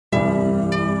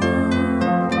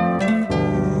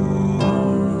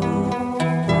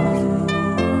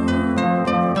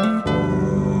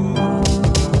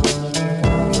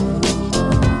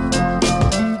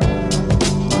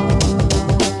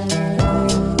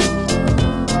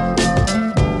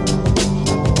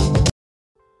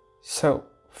So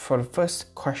for the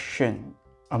first question,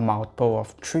 a multiple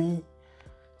of 3.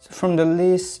 So from the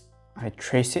list, I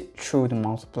trace it through the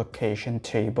multiplication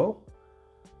table.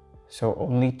 So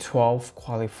only 12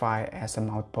 qualify as a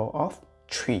multiple of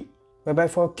 3. Whereby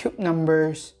for cube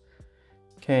numbers,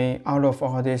 okay, out of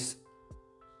all these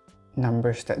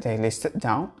numbers that they listed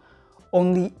down,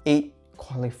 only 8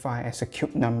 qualify as a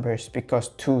cube numbers because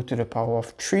 2 to the power of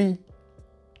 3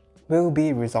 will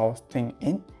be resulting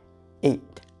in 8.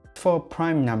 For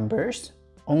prime numbers,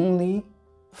 only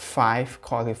 5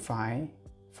 qualify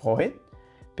for it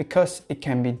because it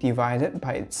can be divided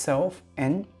by itself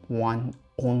and 1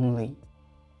 only.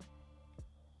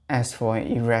 As for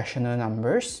irrational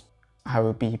numbers, I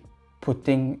will be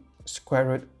putting square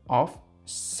root of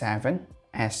 7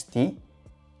 as the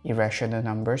irrational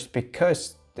numbers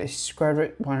because the square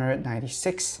root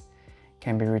 196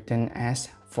 can be written as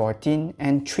 14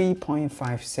 and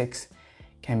 3.56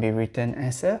 can be written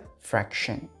as a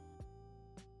fraction.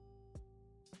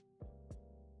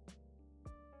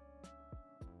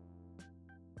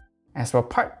 As for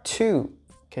part 2,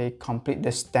 okay, complete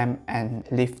the stem and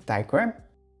leaf diagram.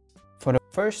 For the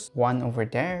first one over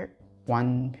there,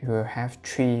 1 you will have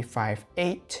 3, 5,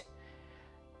 8.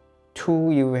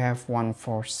 2 you will have 1,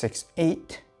 4, 6,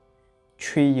 8.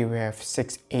 3 you will have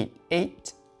 6, 8,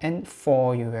 8. And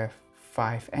 4 you have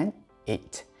 5 and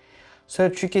 8. So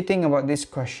the tricky thing about this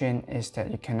question is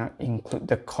that you cannot include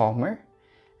the comma,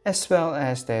 as well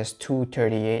as there's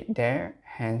 238 there,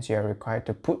 hence you are required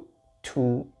to put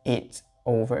 2 8s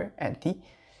over at the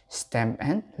stem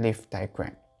and leaf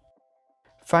diagram.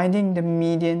 Finding the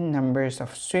median numbers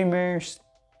of swimmers.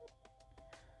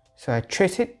 So I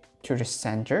trace it to the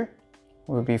center.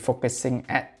 We'll be focusing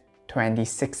at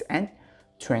 26 and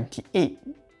 28.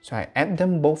 So I add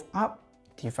them both up,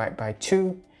 divide by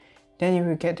 2, then you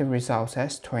will get the results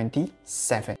as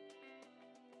 27.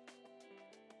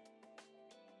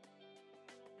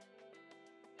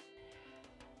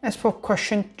 As for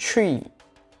question 3,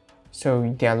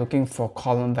 so they are looking for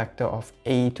column vector of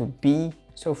A to B.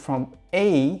 So from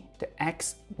A, the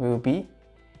X will be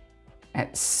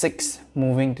at 6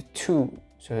 moving to 2.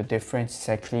 So the difference is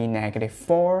actually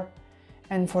 -4.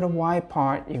 And for the Y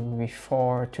part, it will be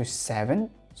 4 to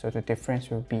 7. So the difference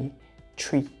will be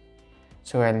 3.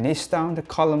 So I list down the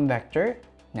column vector.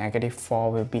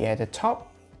 -4 will be at the top,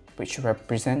 which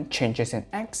represent changes in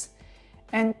X.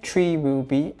 And 3 will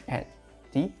be at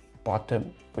the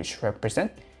bottom, which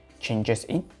represent changes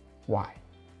in Y.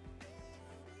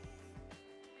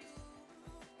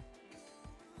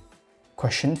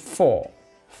 Question 4.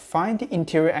 Find the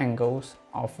interior angles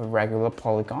of a regular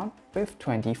polygon with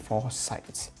 24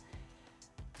 sides.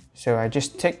 So I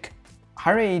just take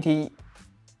 180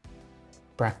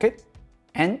 bracket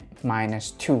and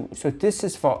 -2. So this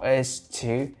is for us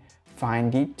to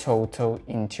find the total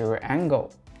interior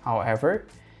angle. However,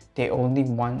 they only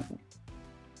want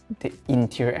the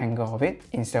interior angle of it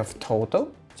instead of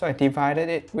total. So I divided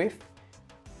it with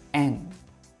n.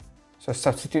 So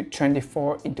substitute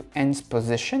 24 into n's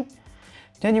position.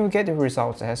 Then you will get the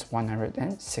results as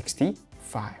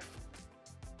 165.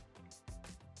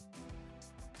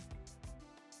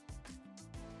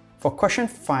 For question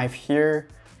 5 here,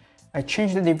 I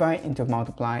change the divide into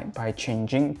multiply by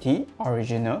changing the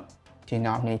original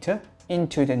denominator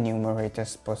into the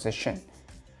numerator's position.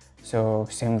 So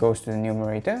same goes to the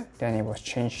numerator, then it was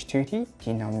changed to the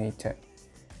denominator.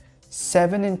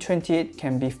 7 and 28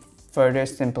 can be further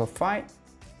simplified.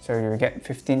 So you get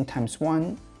 15 times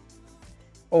 1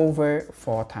 over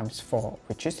 4 times 4,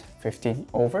 which is 15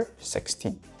 over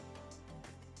 16.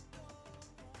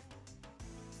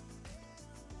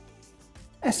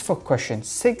 As for question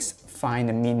 6, find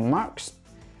the mean marks.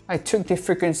 I took the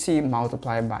frequency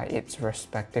multiplied by its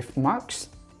respective marks,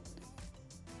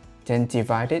 then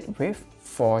divide it with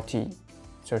 40.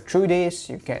 So through this,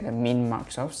 you get the mean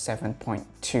marks of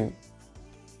 7.2.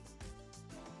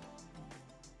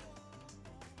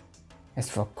 As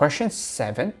for question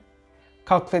 7,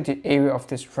 calculate the area of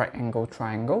this right angle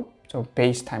triangle. So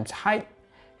base times height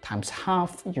times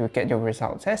half, you get your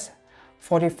results as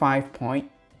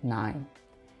 45.9.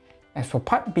 As for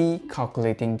part B,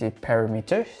 calculating the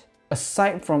perimeters.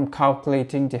 Aside from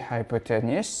calculating the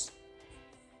hypotenuse,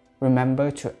 remember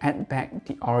to add back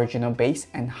the original base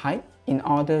and height in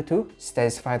order to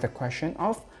satisfy the question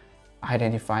of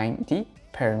identifying the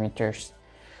perimeters.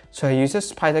 So I use the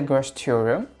Pythagoras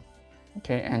theorem.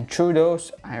 Okay, and through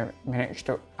those, I managed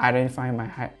to identify my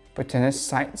hypotenuse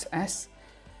sides as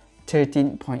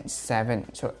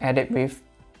 13.7. So add it with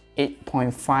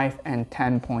 8.5 and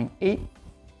 10.8,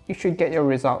 you should get your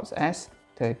results as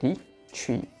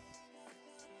 33.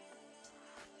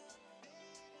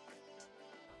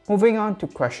 Moving on to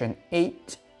question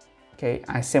 8. Okay,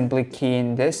 I simply key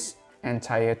in this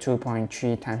entire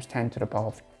 2.3 times 10 to the power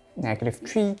of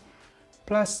 -3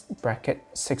 plus bracket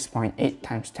 6.8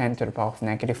 times 10 to the power of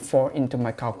 -4 into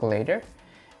my calculator,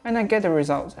 and I get the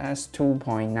results as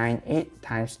 2.98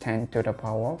 times 10 to the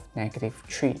power of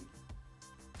 -3.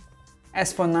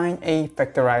 As for 9a,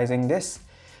 factorizing this,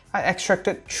 I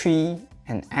extracted 3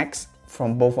 and x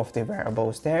from both of the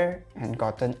variables there and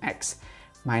gotten x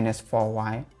minus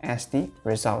 4y as the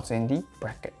results in the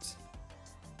brackets.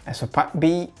 As for part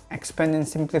B, expand and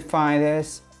simplify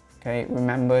this. Okay,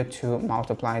 remember to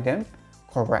multiply them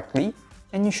correctly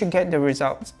and you should get the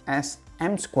results as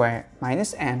m squared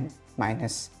minus m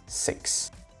minus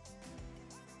 6.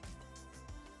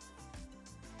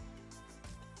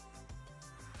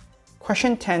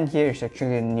 Question 10 here is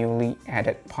actually a newly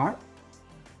added part.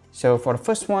 So for the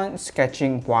first one,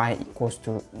 sketching y equals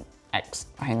to x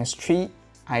minus 3,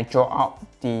 I draw out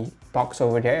the box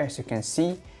over there as you can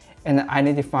see, and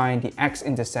identify the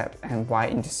x-intercept and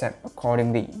y-intercept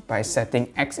accordingly by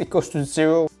setting x equals to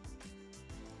 0.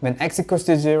 When x equals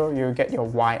to 0, you get your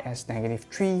y as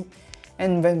 -3,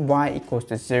 and when y equals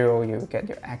to 0, you get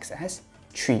your x as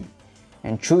 3.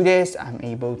 And through this, I'm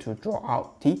able to draw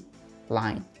out the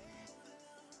line.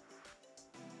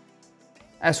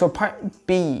 As for part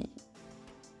B,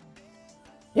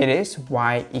 it is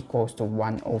y equals to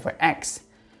 1 over x.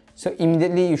 So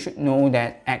immediately you should know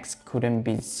that x couldn't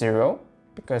be 0,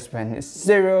 because when it's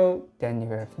 0, then you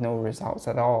have no results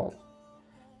at all.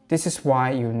 This is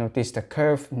why you notice the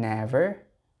curve never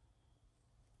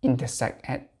intersect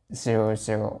at 0,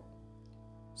 0.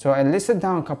 So I listed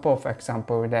down a couple of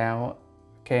examples there.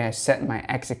 Okay, I set my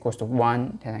x equals to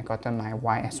 1, then I got my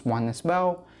y as 1 as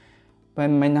well.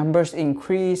 When my numbers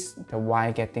increase, the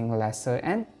y getting lesser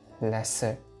and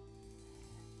lesser.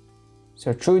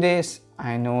 So through this,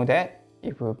 I know that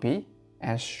it will be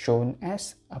as shown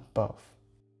as above.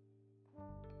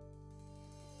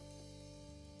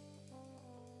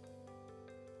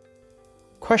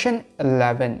 Question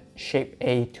 11, shape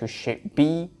A to shape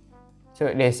B. So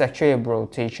it is actually a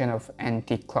rotation of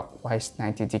anti-clockwise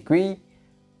 90 degrees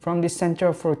from the center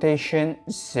of rotation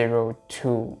 0,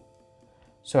 2.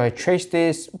 So I trace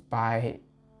this by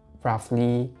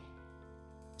roughly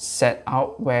set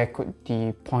out where could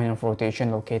the point of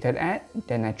rotation located at,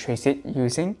 then I trace it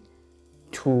using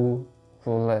 2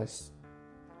 rulers.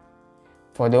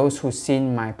 For those who've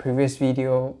seen my previous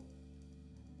video,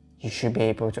 you should be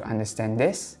able to understand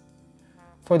this.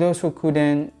 For those who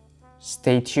couldn't,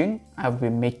 stay tuned. I'll be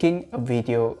making a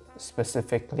video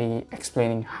specifically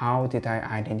explaining how did I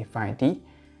identify the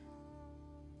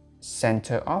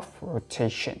center of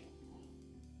rotation.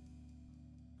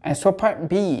 As for part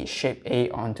B, shape A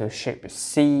onto shape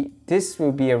C, this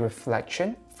will be a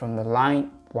reflection from the line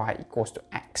y equals to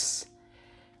x.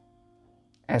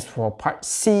 As for part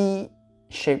C,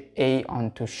 shape A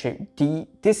onto shape D,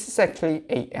 this is actually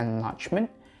an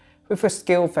enlargement with a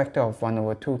scale factor of 1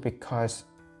 over 2 because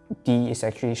D is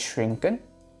actually shrunken,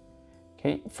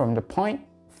 okay, from the point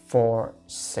 4,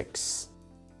 6.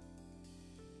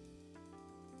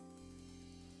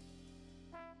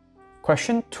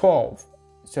 Question 12.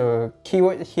 So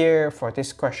keyword here for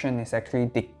this question is actually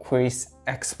decrease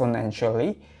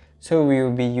exponentially. So we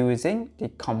will be using the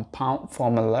compound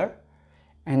formula,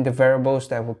 and the variables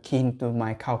that will key into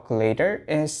my calculator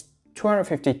is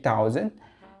 250,000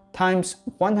 times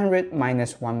 100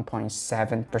 minus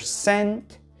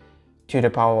 1.7% to the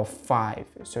power of 5.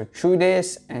 So through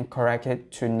this and correct it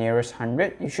to nearest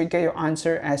 100, you should get your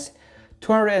answer as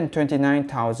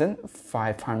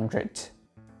 229,500.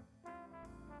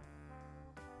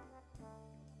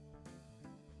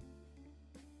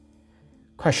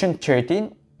 Question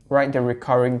 13. Write the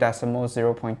recurring decimal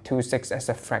 0.26 as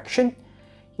a fraction.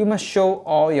 You must show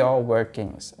all your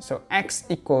workings. So x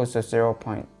equals to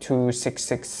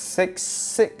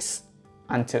 0.26666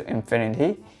 until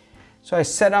infinity. So I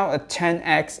set out a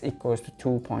 10x equals to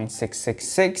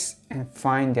 2.666 and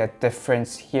find their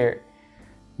difference here.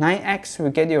 9x will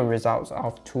get your results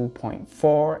of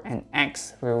 2.4 and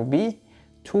x will be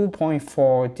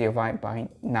 2.4 divided by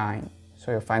 9. So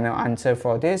your final answer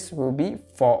for this will be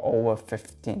 4 over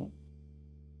 15.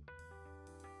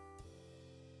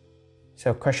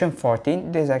 So question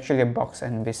 14, this is actually a box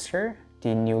and whisker,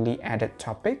 the newly added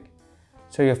topic.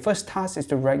 So your first task is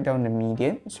to write down the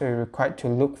median. So you're required to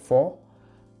look for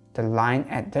the line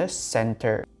at the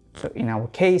center. So in our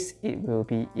case, it will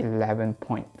be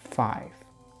 11.5.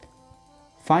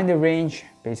 Find the range,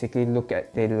 basically look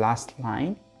at the last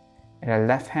line at the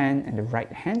left hand and the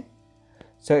right hand.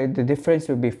 So the difference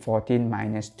will be 14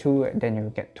 minus 2, then you will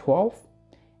get 12.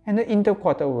 And the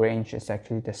interquartile range is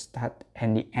actually the start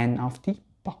and the end of the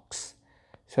box.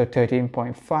 So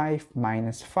 13.5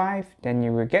 minus 5, then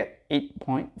you will get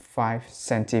 8.5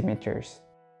 centimeters.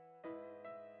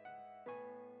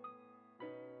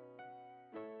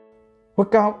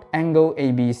 Work out angle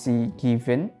ABC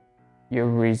given your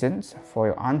reasons for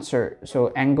your answer.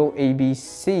 So angle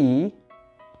ABC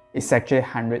is actually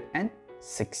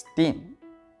 116.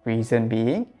 Reason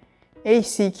being,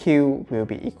 ACQ will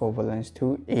be equivalent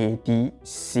to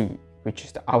ADC, which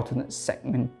is the alternate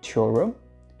segment theorem.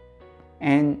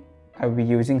 And I'll be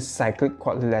using cyclic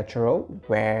quadrilateral,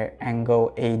 where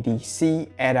angle ADC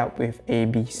add up with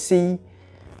ABC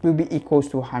will be equals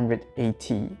to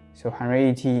 180. So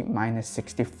 180 minus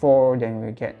 64, then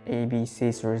we'll get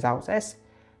ABC's results as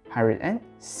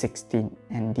 116.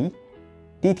 And the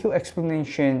detailed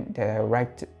explanation that I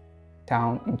write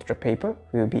down into the paper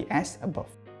will be as above.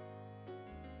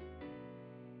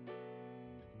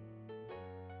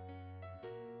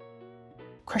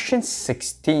 Question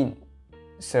 16.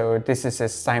 So this is a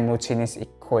simultaneous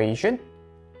equation.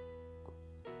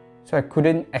 So I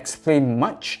couldn't explain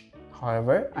much.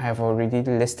 However, I have already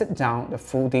listed down the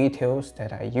full details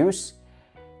that I use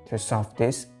to solve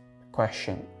this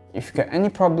question. If you got any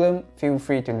problem, feel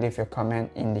free to leave your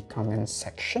comment in the comment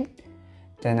section.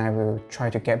 Then I will try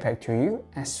to get back to you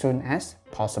as soon as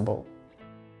possible.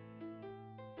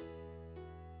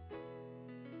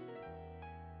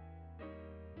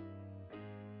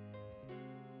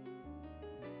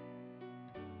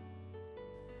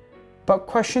 But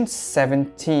question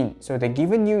 17, so they've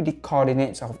given you the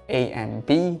coordinates of A and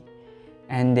B,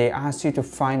 and they ask you to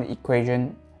find the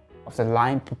equation of the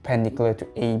line perpendicular to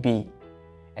AB.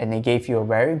 And they gave you a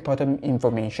very important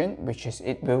information, which is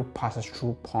it will pass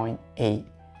through point A.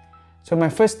 So my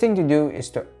first thing to do is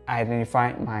to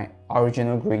identify my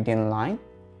original gradient line.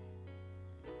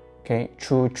 Okay,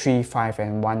 through 3, 5,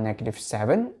 and 1, negative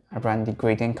 7, I run the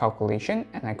gradient calculation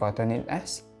and I gotten it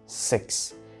as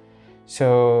 6.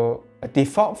 So a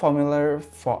default formula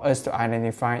for us to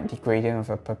identify the gradient of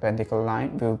a perpendicular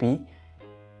line will be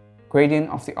gradient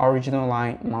of the original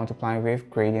line multiplied with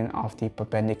gradient of the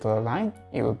perpendicular line.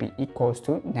 It will be equals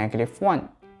to negative 1.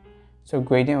 So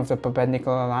gradient of the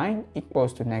perpendicular line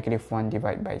equals to negative 1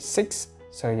 divided by 6.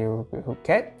 So you will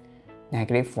get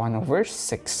negative 1 over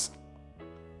 6.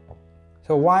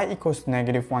 So y equals to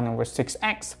negative 1 over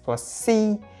 6x plus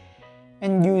c,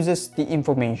 and uses the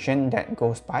information that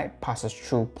goes by passes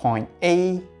through point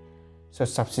A. So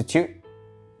substitute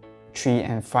 3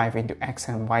 and 5 into x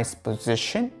and y's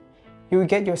position. You will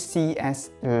get your c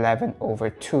as 11 over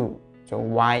 2. So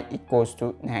y equals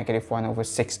to negative 1 over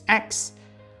 6x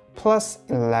plus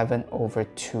 11 over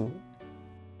 2.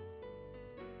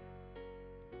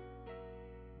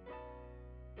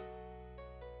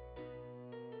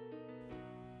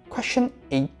 Question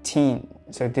 18.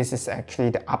 So this is actually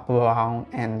the upper bound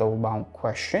and lower bound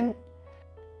question.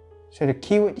 So the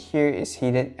keyword here is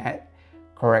hidden at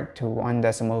correct to 1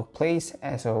 decimal place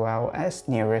as well as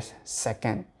nearest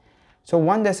second. So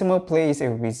 1 decimal place, it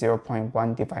will be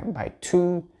 0.1 divided by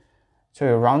 2. So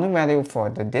your rounding value for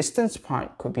the distance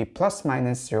part could be plus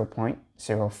minus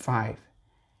 0.05.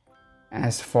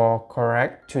 As for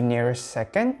correct to nearest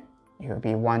second, it will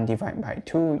be 1 divided by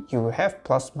 2. You will have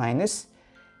plus minus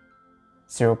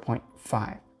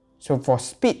 0.5. So for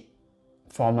speed,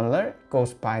 formula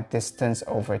goes by distance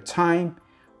over time.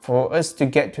 For us to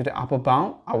get to the upper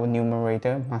bound, our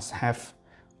numerator must have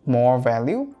more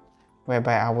value,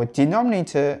 whereby our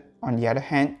denominator, on the other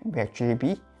hand, will actually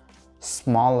be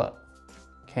smaller.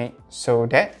 Okay, so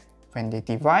that when they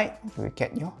divide, you will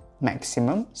get your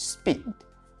maximum speed.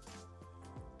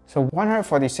 So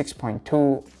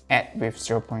 146.2 add with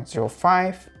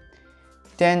 0.05,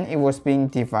 then it was being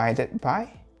divided by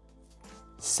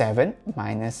 7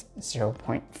 minus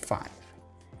 0.5.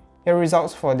 The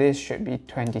results for this should be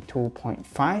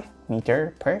 22.5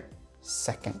 meter per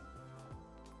second.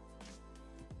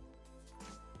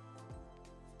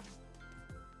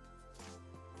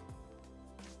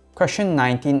 Question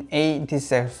 19a,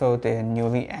 this is also the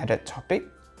newly added topic,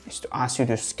 is to ask you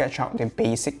to sketch out the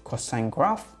basic cosine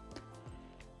graph.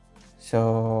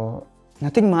 So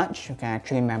nothing much, you can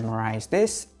actually memorize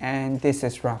this, and this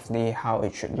is roughly how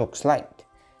it should look like.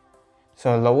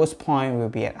 So the lowest point will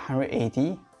be at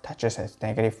 180, touches at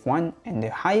 -1, and the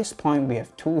highest point we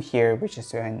have 2 here, which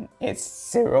is when it's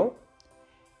 0,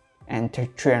 and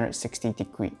 360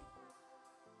 degrees.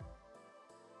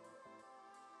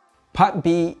 Part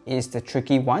B is the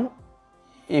tricky one.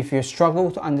 If you struggle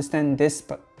to understand this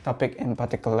topic in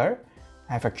particular,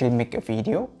 I've actually made a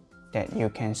video that you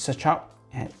can search out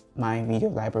at my video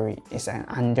library. It's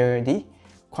under the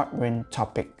quadrant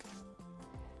topic.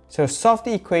 So solve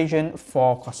the equation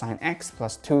 4 cosine x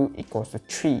plus 2 equals to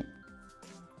 3.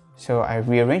 So I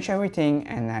rearranged everything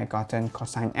and I gotten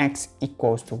cosine x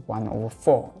equals to 1 over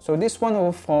 4. So this 1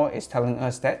 over 4 is telling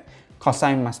us that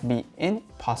cosine must be in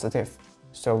positive.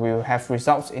 So we will have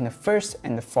results in the first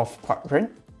and the fourth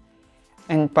quadrant.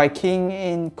 And by keying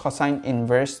in cosine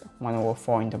inverse 1 over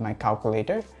 4 into my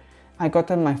calculator, I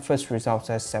gotten my first result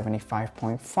as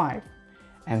 75.5.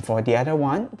 And for the other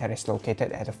one that is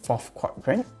located at the fourth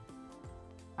quadrant,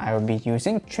 I will be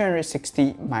using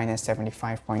 360 minus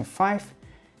 75.5.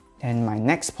 Then my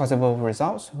next possible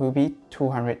results will be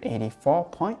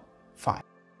 284.5.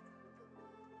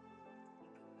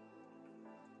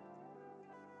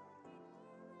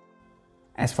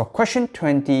 As for question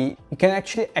 20, you can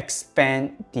actually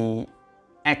expand the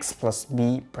x plus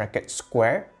b bracket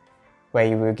square, where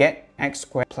you will get x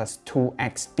squared plus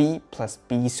 2xb plus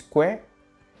b squared.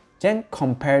 Then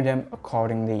compare them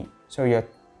accordingly. So your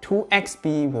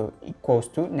 2xb will equals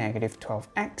to negative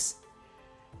 12x.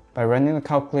 By running the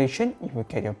calculation, you will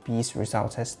get your b's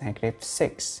result as negative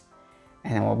 6.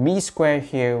 And our b squared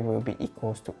here will be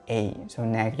equals to a. So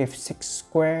negative 6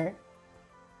 squared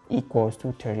equals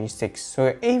to 36. So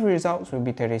your a results will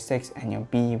be 36 and your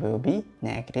b will be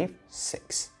negative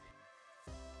 6.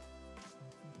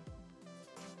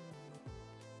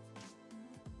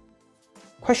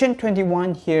 Question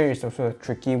 21 here is also a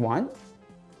tricky one,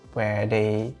 where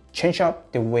they change up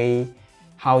the way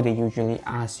how they usually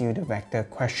ask you the vector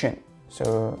question.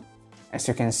 So as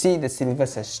you can see, the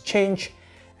syllabus has changed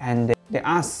and they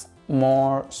ask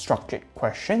more structured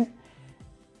question.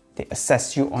 They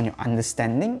assess you on your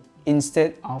understanding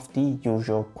instead of the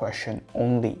usual question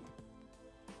only.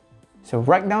 So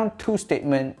write down two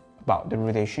statements about the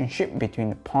relationship between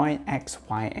the point x,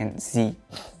 y, and z.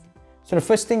 So the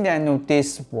first thing that I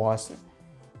noticed was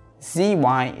zy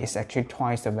is actually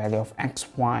twice the value of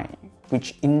xy,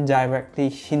 which indirectly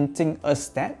hinting us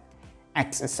that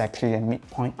x is actually the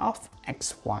midpoint of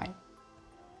xy.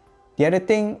 The other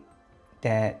thing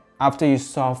that after you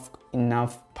solve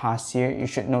enough past here, you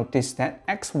should notice that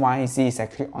x, y, z is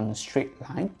actually on a straight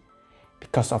line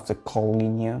because of the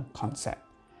collinear concept.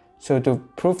 So to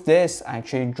prove this, I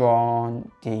actually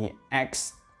drawn the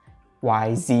x,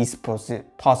 y, z's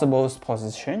possible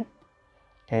position,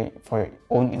 okay, for your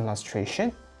own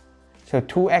illustration. So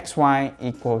 2xy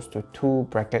equals to 2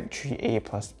 bracket 3a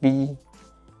plus b.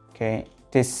 Okay,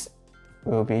 this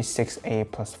will be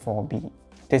 6a plus 4b.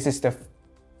 This is the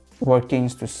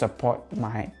workings to support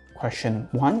my question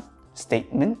 1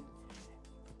 statement.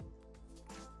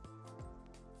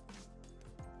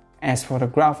 As for the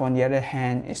graph, on the other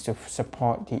hand, is to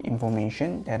support the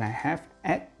information that I have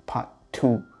at part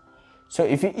 2. So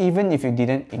even if you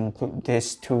didn't include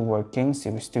these two workings,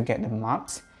 you will still get the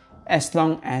marks as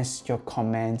long as your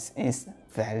comments is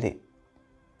valid.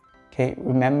 Okay,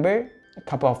 remember a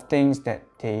couple of things that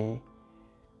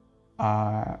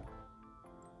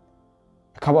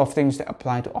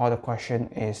apply to all the question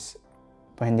is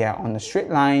when they are on a straight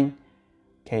line,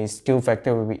 okay, scale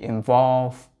factor will be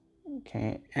involved,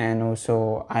 okay, and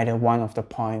also either one of the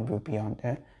point will be on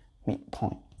the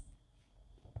midpoint.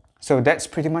 So that's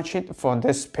pretty much it for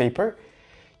this paper.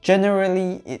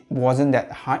 Generally, it wasn't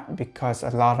that hard because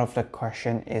a lot of the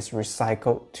question is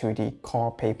recycled to the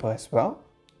core paper as well.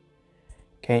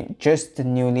 Okay, just the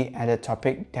newly added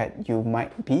topic that you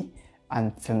might be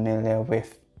unfamiliar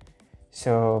with.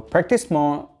 So practice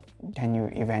more, then you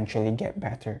eventually get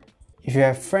better. If you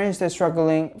have friends that are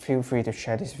struggling, feel free to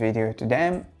share this video to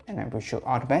them, and I wish you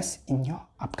all the best in your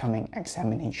upcoming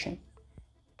examination.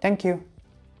 Thank you.